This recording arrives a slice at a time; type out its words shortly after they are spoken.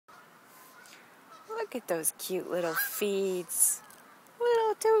Look at those cute little feeds.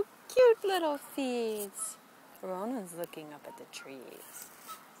 Two cute little feeds. Ronin's looking up at the trees.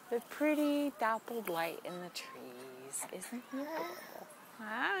 The pretty dappled light in the trees. Isn't he adorable?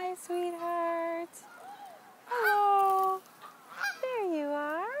 Hi, sweetheart. Hello. There you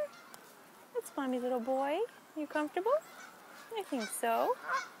are. That's Mommy, little boy. You comfortable? I think so.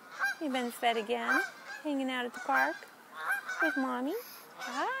 You've been fed again, hanging out at the park with Mommy.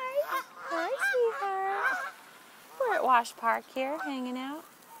 Hi. Hi, sweetheart. We're at Wash Park here, hanging out.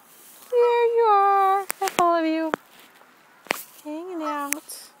 There you are. That's all of you. Hanging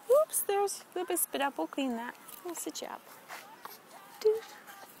out. Oops, there's a little bit spit up. We'll clean that. We'll sit you up. There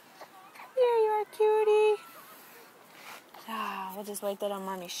you are, cutie. Ah, we'll just wipe that on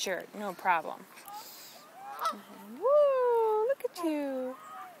Mommy's shirt. No problem. Woo, look at you.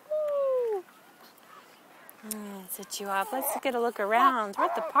 Woo. Sit you up. Let's get a look around. We're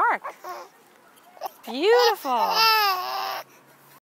at the park. Beautiful.